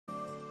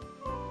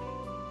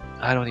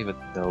I don't even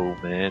know,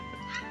 man.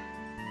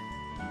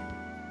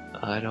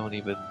 I don't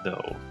even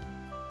know.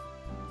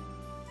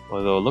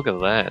 Although, look at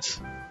that.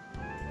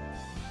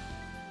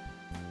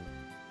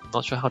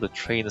 Not sure how the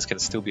trains can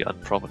still be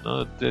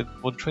unprofitable. No,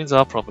 well, the trains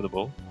are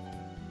profitable.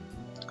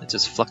 It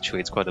just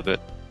fluctuates quite a bit.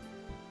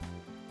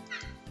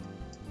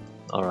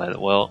 Alright,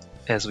 well,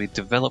 as we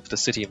develop the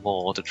city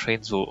more, the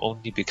trains will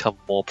only become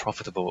more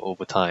profitable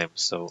over time,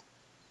 so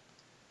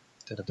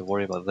don't have to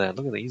worry about that.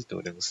 Look at these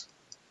buildings.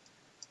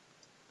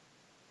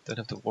 Don't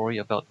have to worry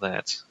about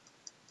that.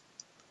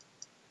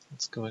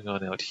 What's going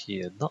on out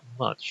here? Not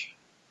much.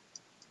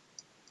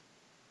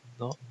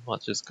 Not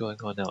much is going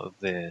on out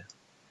there.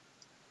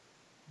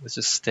 Let's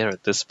just stare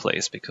at this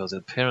place because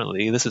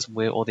apparently this is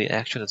where all the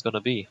action is going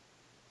to be.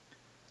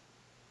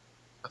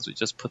 Because we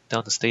just put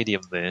down the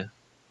stadium there.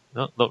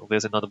 Oh, look,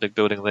 there's another big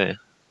building there.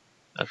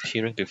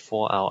 Appearing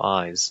before our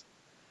eyes.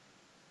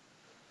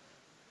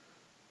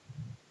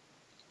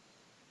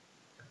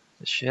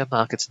 The share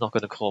market's not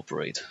going to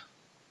cooperate.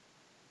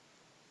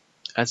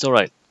 That's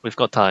alright, we've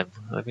got time.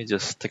 Let me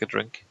just take a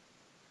drink.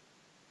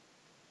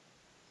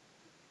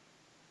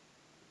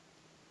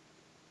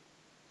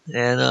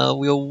 And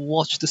we'll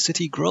watch the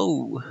city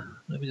grow.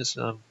 Let me just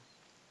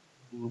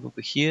move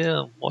over here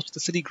and watch the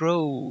city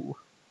grow.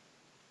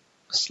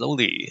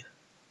 Slowly.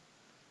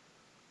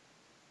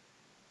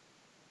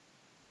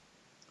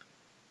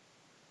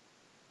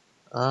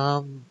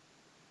 What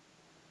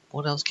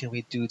else can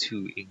we do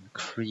to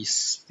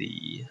increase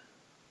the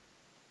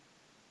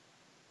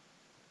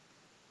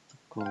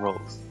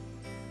growth?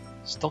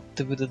 Stock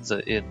dividends are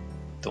in.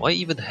 Do I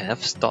even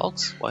have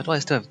stocks? Why do I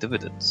still have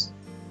dividends?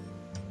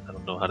 I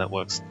don't know how that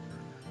works.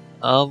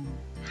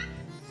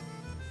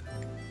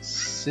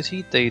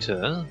 City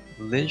data,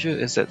 leisure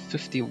is at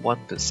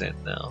 51%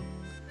 now.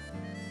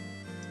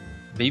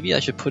 Maybe I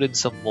should put in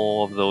some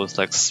more of those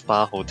like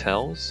spa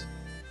hotels.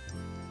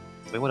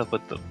 Where would I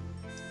put them?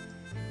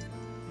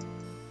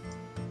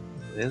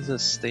 There's a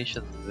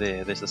station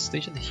there, there's a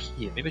station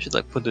here. Maybe I should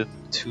like put in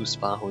 2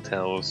 spa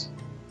hotels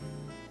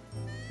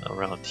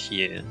around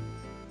here.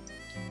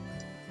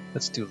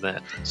 Let's do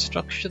that.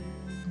 Construction,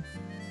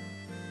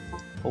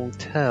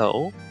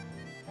 hotel,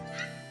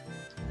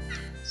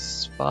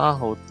 spa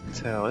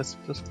hotel. Let's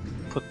just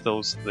put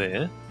those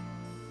there.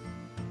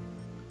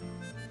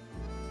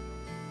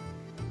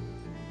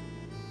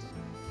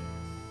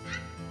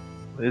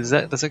 Does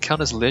that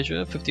count as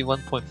leisure?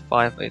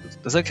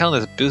 51.58. Does that count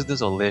as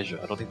business or leisure?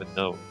 I don't even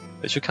know.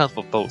 It should count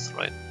for both,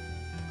 right?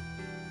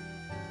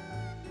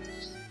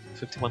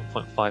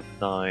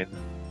 51.59.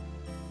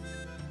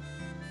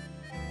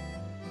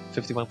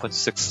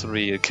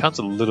 51.63. It counts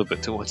a little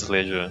bit towards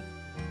leisure.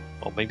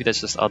 Or maybe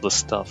that's just other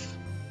stuff.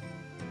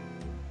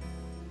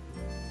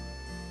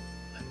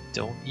 I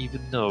don't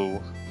even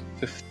know.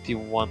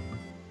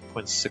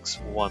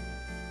 51.61.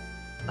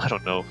 I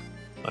don't know.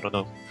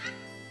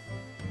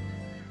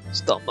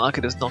 Stock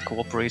market is not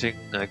cooperating.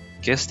 I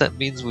guess that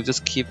means we'll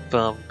just keep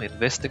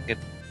investing in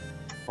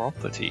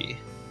property.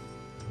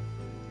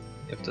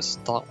 If the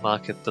stock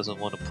market doesn't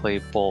want to play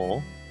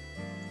ball.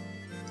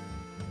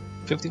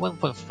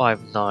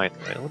 51.59, right?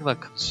 What if I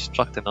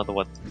construct another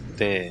one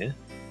there?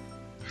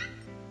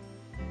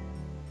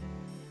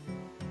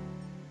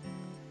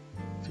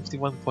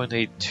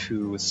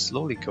 51.82 is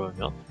slowly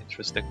going up.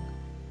 Interesting.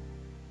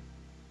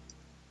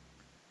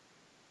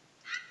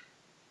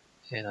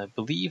 And I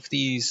believe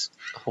these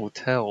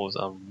hotels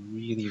are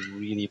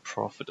really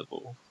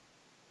profitable.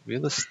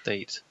 Real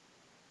estate.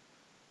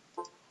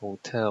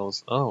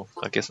 Hotels. Oh,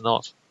 I guess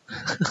not.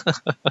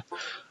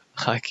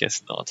 I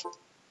guess not.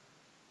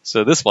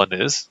 So this one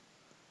is.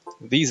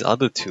 These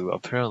other two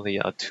apparently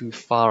are too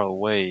far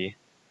away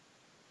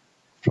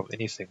from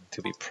anything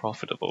to be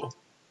profitable.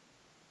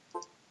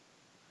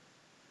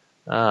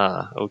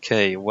 Ah,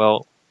 okay,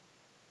 well,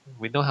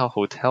 we know how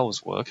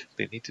hotels work.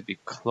 They need to be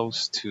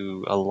close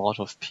to a lot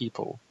of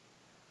people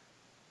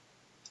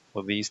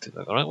for these to.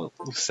 Alright, we'll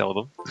sell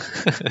them.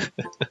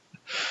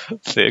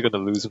 They're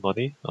gonna lose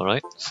money.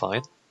 Alright,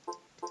 fine.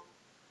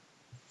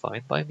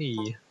 Fine by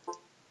me.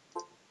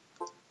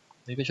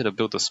 Maybe I should have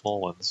built the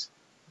small ones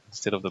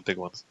instead of the big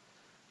ones.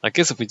 I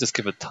guess if we just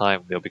give it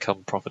time, they'll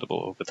become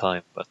profitable over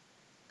time, but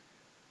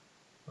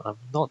I'm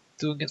not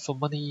doing it for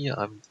money,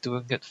 I'm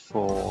doing it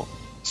for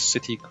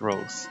city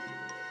growth.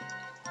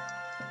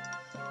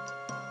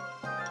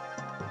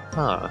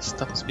 Ah,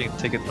 stuff is being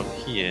taken from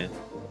here.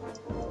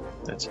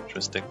 That's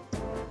interesting.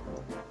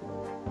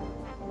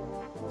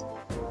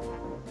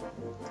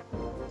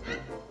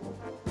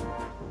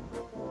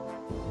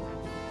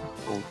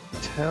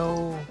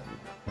 Hotel.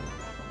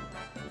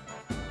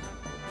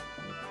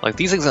 Like,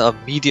 these things are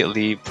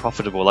immediately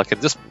profitable. I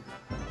can just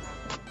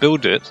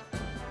build it,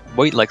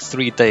 wait like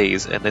 3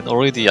 days, and then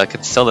already I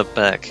can sell it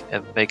back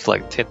and make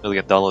like $10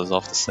 million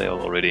off the sale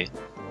already.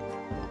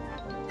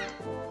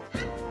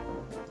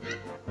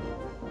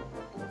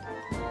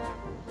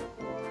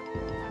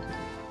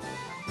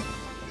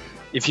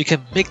 If you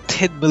can make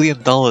 $10 million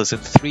in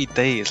 3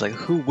 days, like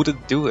who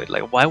wouldn't do it?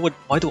 Like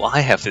why do I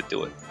have to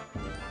do it?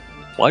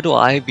 Why do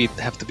I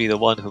have to be the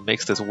one who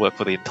makes this work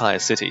for the entire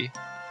city?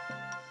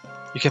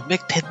 You can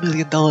make $10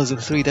 million in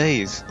 3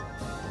 days.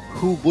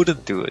 Who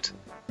wouldn't do it?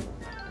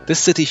 This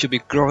city should be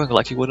growing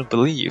like you wouldn't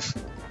believe.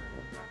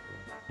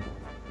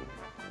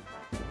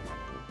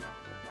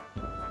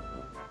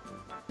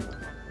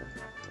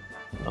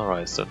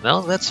 Alright, so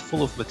now that's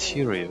full of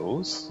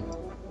materials.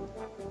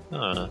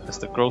 Has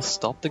the growth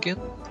stopped again?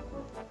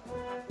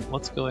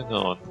 What's going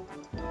on?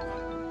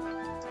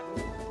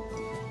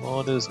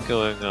 What is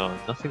going on?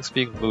 Nothing's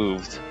being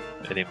moved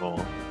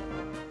anymore.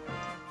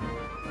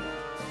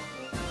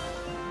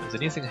 Is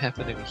anything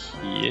happening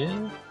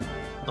here?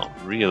 Not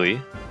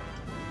really.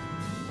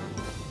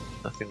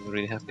 Nothing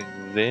really happening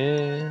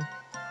there.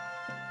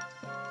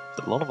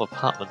 There's a lot of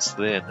apartments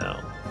there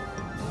now.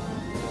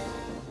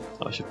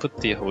 I should put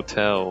the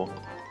hotel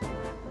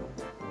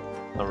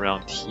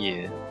around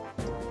here.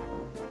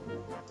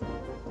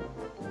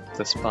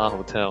 The spa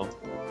hotel.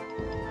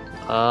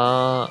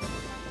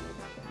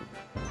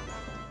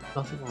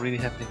 Nothing really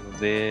happening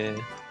there.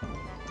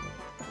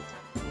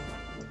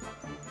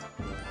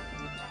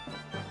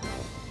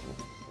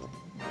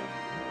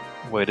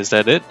 Wait, is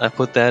that it? I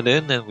put that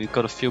in and we've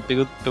got a few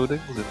bigger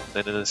buildings and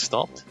then it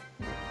stopped?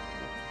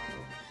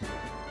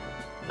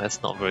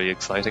 That's not very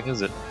exciting,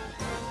 is it?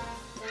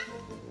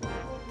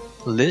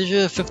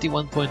 Leisure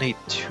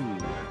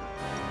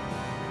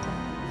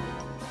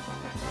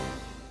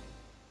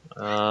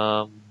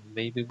 51.82.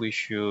 Maybe we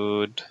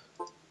should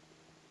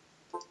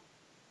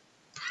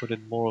put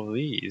in more of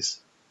these.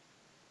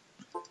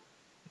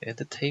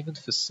 Entertainment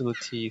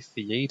facility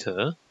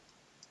theater,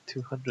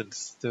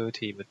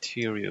 230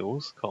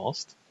 materials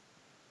cost.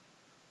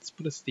 Let's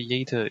put a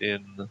theater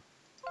in.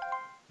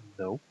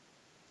 Nope.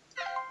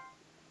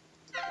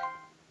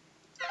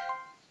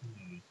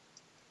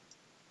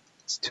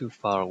 It's too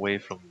far away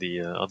from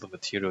the other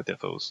material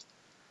depots.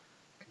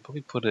 Can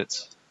probably put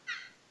it.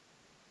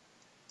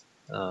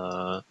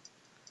 Where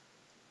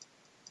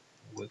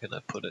can I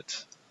put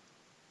it?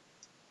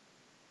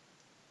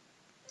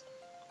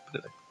 Put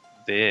it like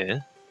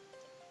there.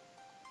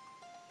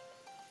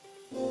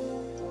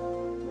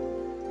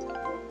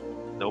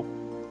 Nope.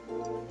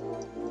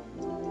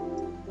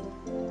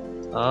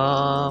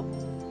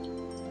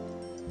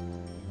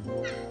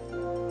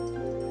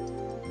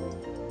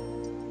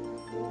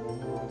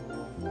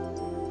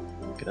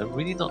 Can I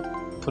really not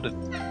put it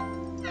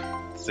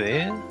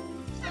there?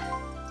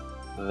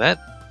 That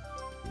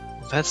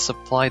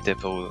supply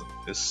depot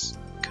is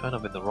kind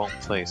of in the wrong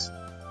place.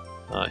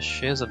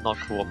 Shares are not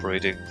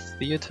cooperating.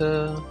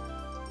 Theater.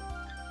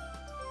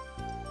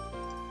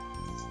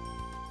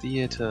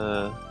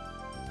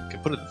 Can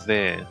put it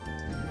there.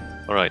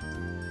 Alright.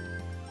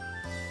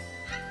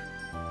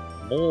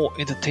 More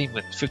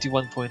entertainment.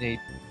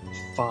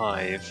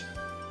 51.85.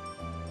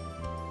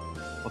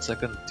 What's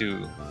that gonna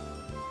do?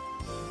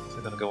 Is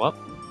it gonna go up?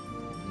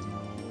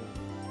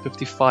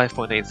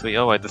 55.83.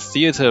 Alright, the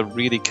theater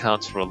really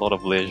counts for a lot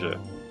of leisure.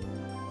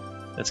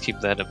 Let's keep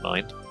that in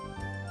mind.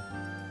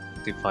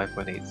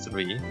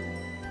 55.83.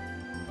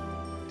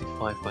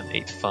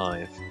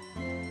 55.85.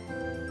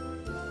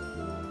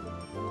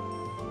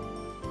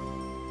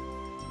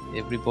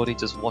 Everybody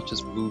just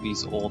watches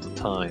movies all the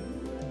time.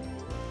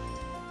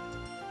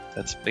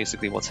 That's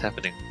basically what's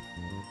happening.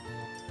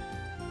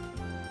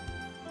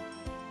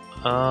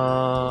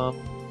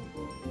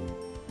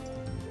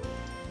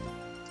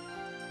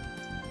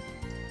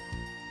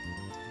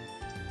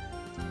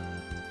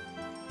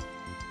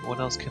 What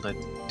else can I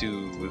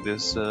do?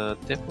 There's a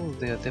depot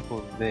there,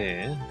 depot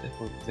there,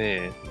 depot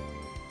there.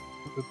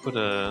 We put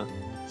a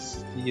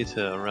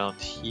theater around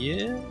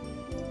here.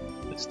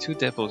 There's 2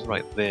 depots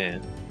right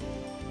there.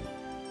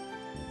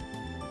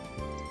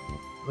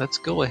 Let's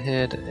go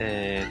ahead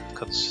and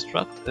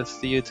construct a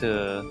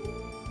theater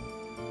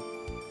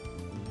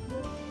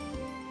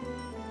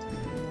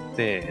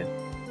there.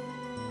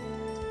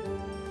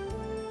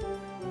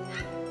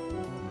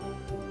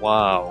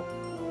 Wow.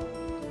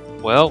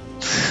 Well,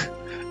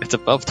 it's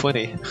above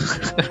 20.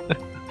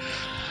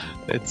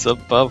 It's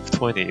above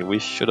 20. We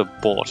should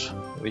have bought.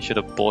 We should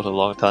have bought a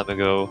long time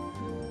ago.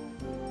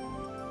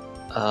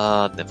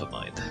 Never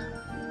mind.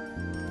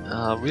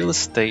 Real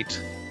estate.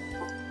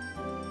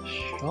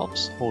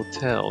 Shops,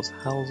 hotels,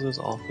 houses,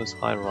 office,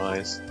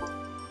 high-rise.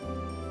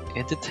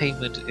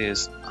 Entertainment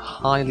is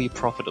highly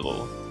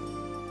profitable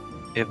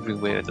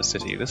everywhere in the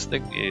city. This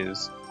thing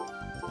is...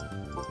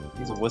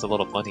 these are worth a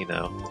lot of money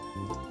now.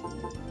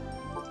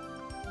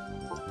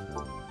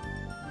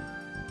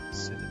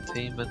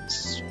 Entertainment,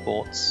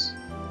 sports.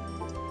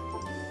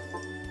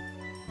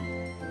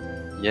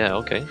 Yeah,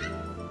 okay.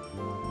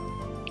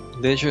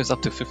 Leisure is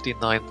up to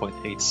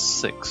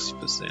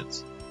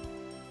 59.86%.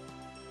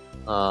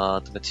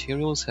 The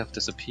materials have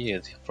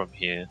disappeared from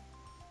here.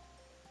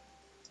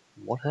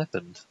 What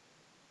happened?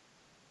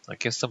 I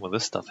guess some of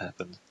this stuff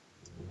happened.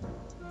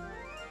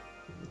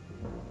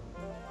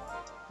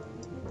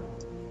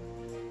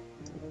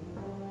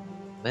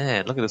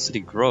 Man, look at the city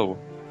grow.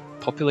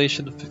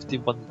 Population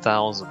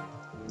 51,000.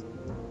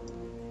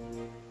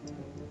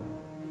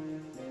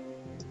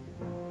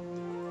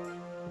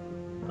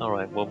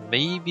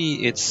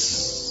 maybe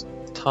it's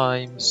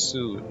time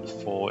soon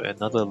for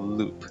another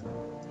loop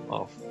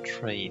of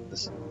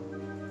trains.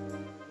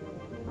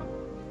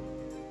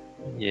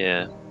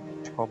 Yeah,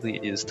 probably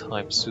it is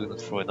time soon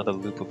for another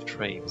loop of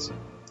trains.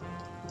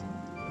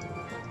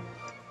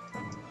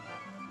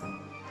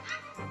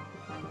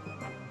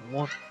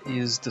 What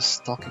is the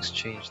stock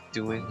exchange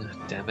doing?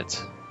 Damn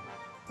it.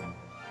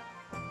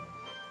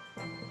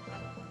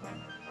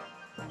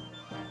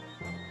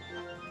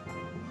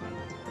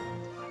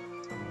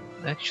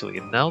 Actually,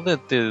 now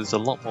that there's a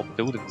lot more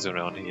buildings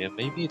around here,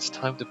 maybe it's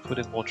time to put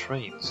in more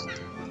trains.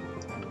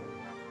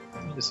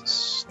 Let me just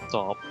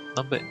stop.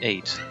 Number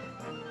 8.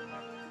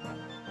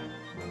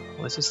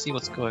 Let's just see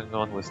what's going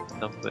on with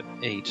number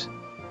 8.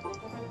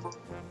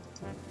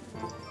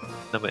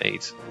 Number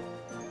 8.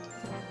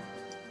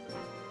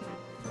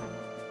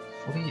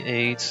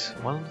 48,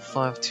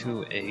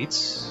 1528,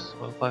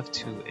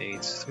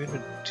 1528,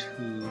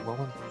 302,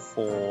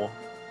 114,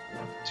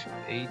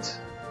 128.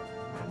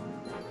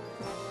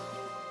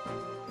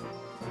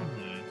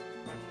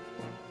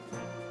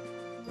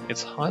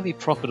 It's highly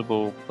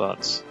profitable,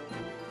 but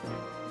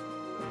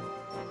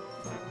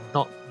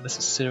not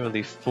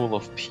necessarily full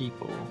of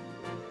people.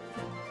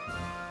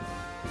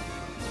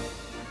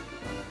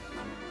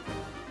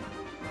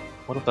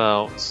 What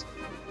about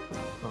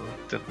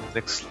the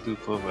next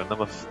loop over?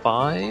 Number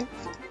 5?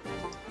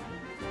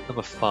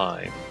 Number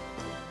 5.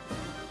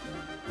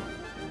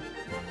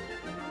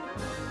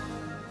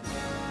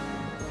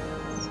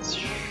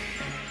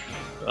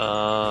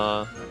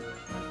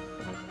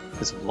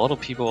 There's a lot of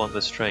people on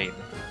this train.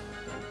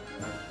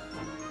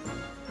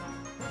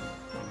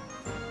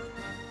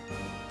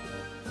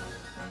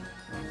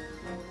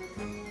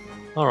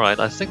 Alright,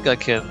 I think I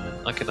can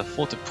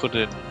afford to put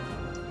in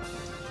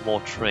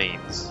more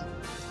trains.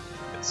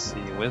 Let's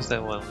see, where's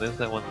that one? There's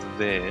that one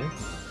there.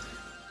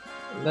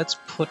 Let's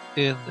put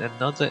in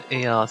another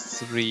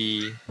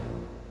AR3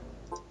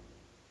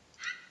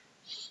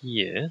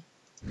 here.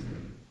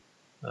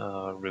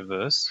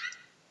 Reverse.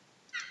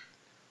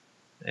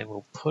 And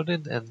we'll put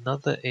in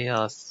another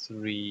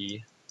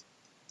AR3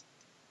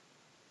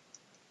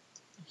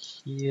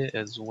 here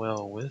as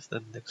well. Where's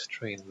the next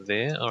train?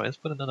 There. Alright, let's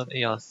put another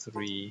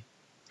AR3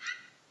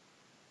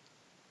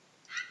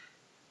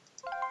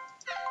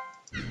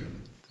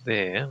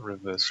 there,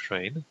 reverse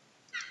train.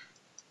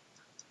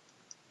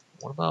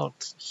 What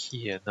about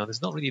here? Now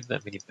there's not really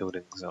that many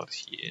buildings out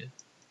here.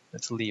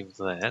 Let's leave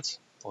that,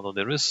 although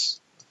there is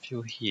a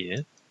few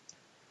here.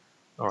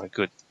 Alright,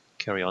 good.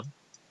 Carry on.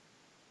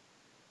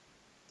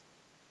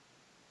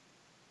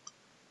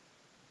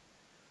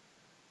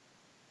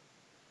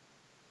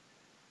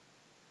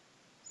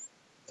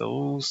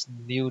 Those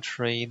new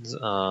trains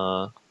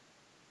are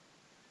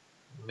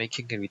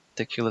making a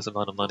ridiculous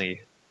amount of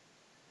money.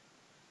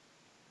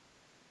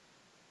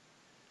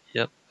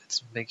 Yep,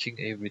 it's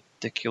making a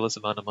ridiculous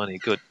amount of money.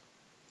 Good.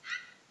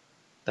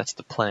 That's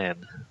the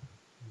plan.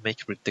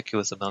 Make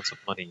ridiculous amounts of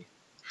money.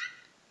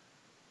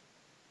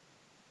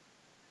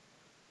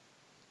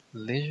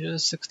 Leisure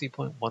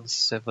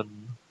 60.17.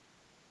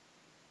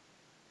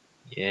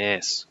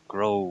 Yes,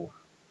 grow.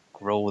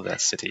 Grow that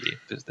city.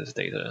 Business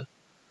data.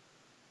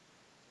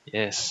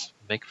 Yes,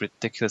 make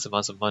ridiculous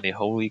amounts of money.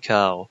 Holy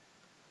cow.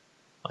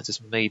 I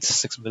just made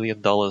 $6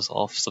 million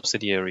off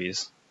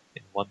subsidiaries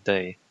in one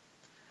day.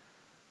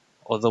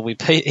 Although we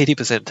pay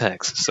 80%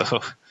 tax,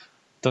 so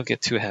don't get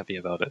too happy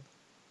about it.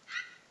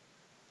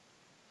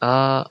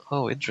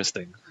 Oh,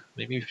 interesting.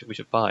 Maybe we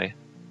should buy.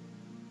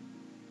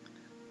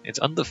 It's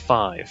under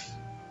 5.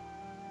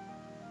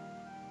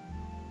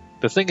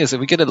 The thing is, if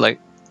we get it like,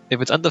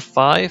 if it's under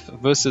 5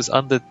 versus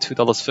under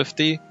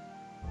 $2.50,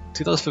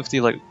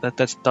 $2.50 like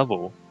that's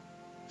double.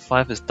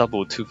 5 is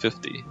double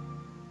 $2.50.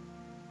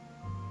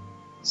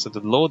 So the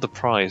lower the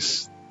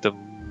price, the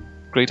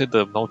greater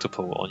the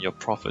multiple on your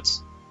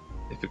profits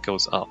if it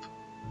goes up.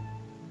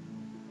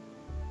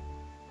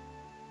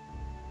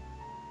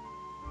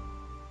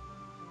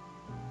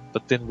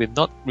 But then we're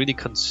not really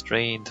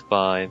constrained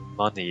by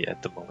money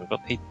at the moment. We've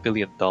got $8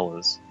 billion.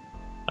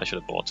 I should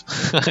have bought.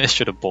 I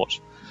should have bought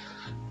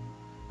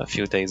a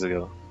few days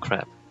ago.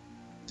 Crap.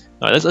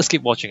 Alright, let's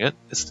keep watching it.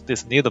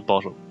 It's near the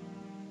bottom.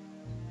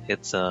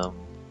 It's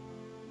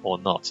or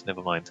not,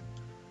 never mind.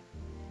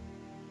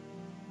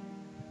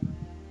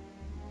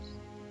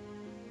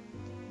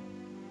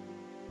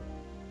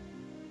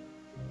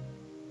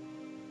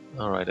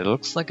 Alright, it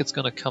looks like it's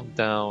gonna come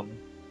down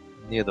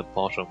near the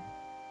bottom.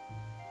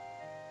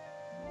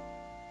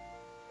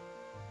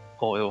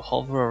 Or it'll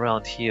hover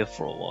around here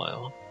for a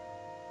while.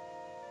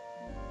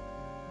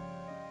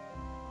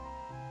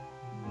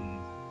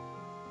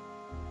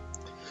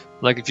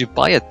 Like if you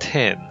buy a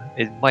 10,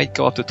 it might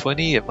go up to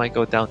 20, it might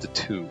go down to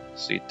 2.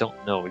 So you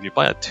don't know. If you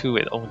buy a 2,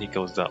 it only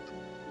goes up.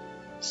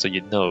 So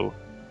you know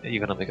that you're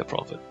gonna make a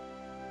profit.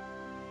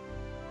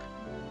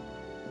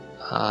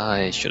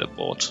 I should have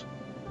bought.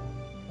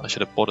 I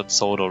should have bought and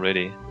sold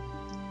already.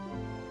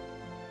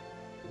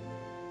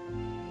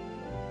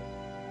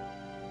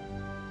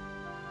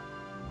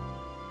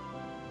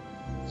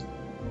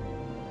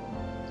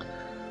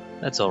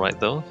 That's alright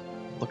though.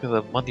 Look at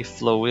the money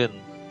flow in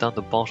down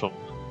the bottom.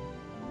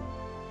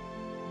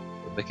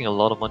 We're making a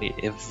lot of money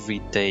every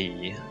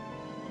day.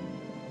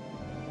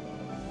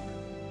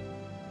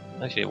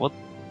 Actually, what?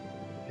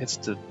 It's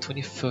the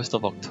 21st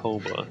of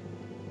October.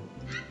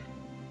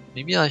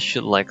 Maybe I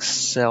should like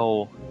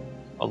sell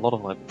a lot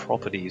of my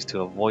properties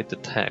to avoid the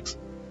tax.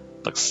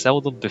 Like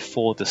sell them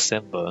before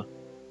December.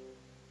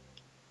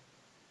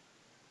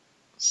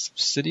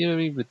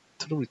 Subsidiary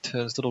total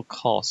returns, total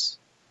costs.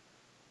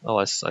 Oh,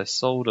 I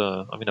sold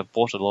I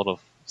bought a lot of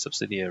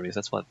subsidiaries.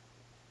 That's why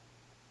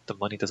the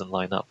money doesn't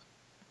line up.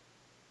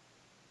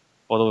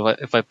 Although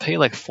if I pay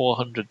like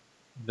 $400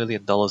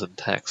 million in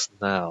tax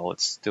now,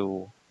 it's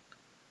still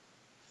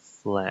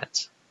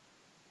flat.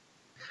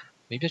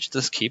 Maybe I should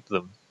just keep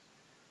them.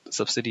 The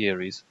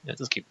subsidiaries. Yeah,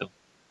 just keep them.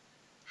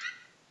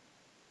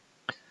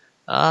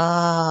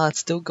 Ah, it's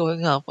still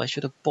going up. I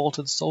should have bought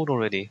and sold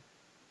already.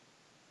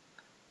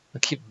 I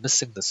keep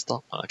missing the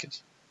stock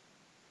market.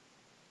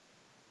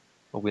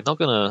 But we're not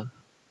gonna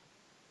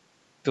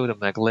build a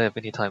maglev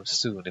anytime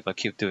soon if I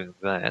keep doing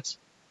that.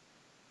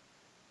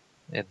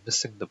 And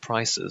missing the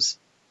prices.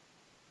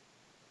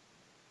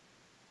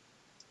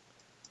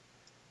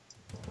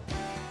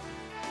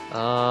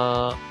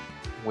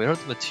 Where are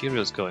the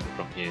materials going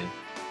from here?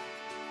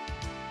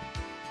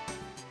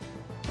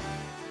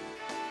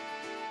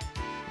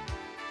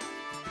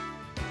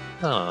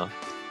 Huh.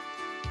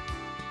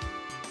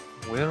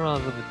 Where are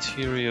the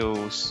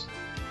materials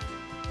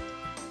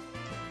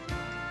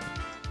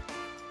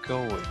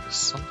going?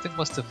 Something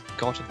must have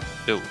gotten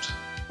built.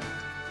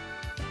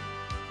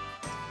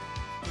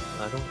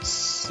 I don't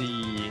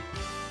see...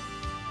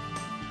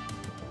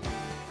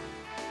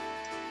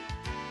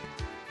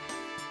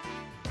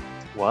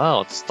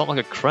 Wow, the stock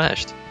market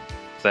crashed.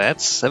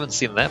 Haven't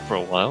seen that for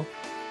a while.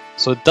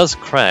 So it does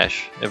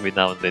crash every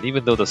now and then,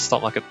 even though the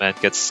stock market man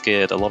gets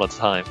scared a lot of the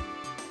time.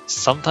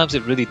 Sometimes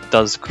it really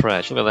does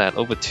crash. Look at that,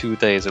 over 2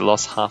 days it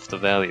lost half the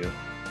value.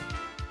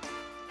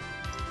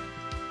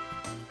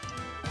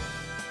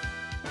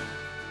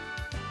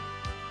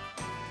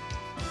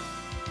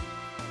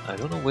 I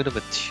don't know where the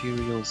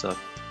materials are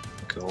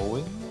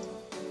going.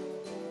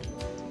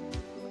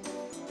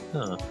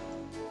 Huh.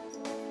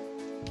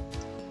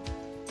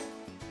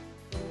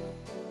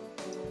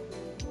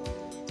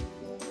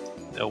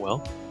 Oh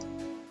well.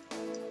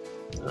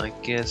 I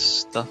guess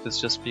stuff is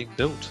just being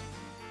built.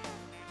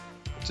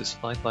 Which is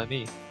fine by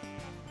me.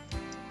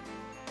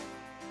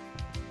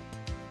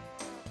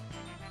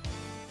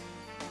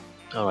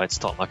 Alright,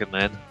 stock market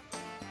man.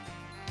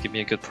 Give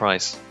me a good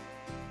price.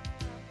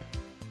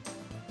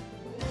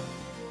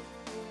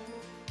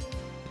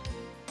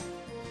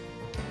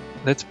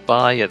 Let's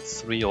buy at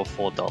 $3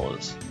 or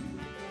 $4.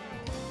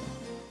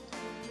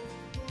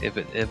 If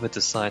it ever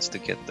decides to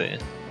get there.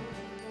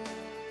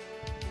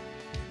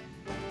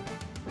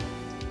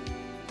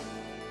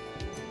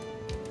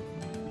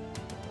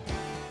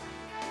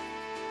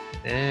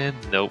 And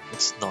nope,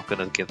 it's not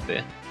gonna get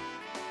there.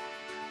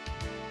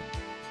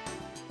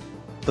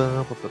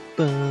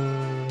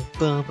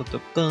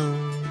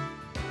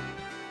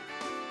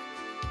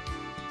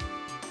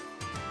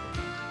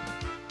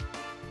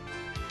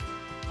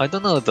 I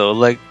don't know though,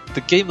 like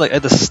the game, like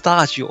at the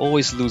start you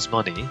always lose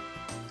money,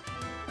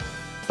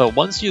 but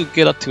once you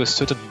get up to a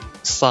certain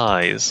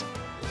size,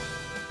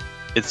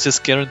 it's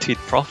just guaranteed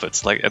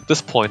profits. Like at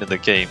this point in the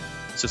game,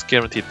 it's just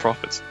guaranteed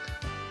profits.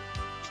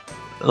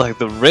 Like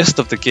the rest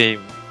of the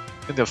game,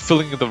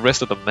 filling the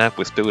rest of the map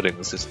with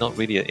buildings is not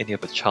really any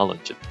of a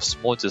challenge. It's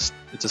more just,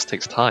 it just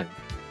takes time.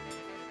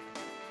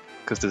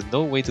 Because there's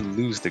no way to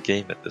lose the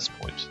game at this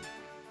point.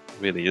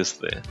 Really, is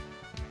there?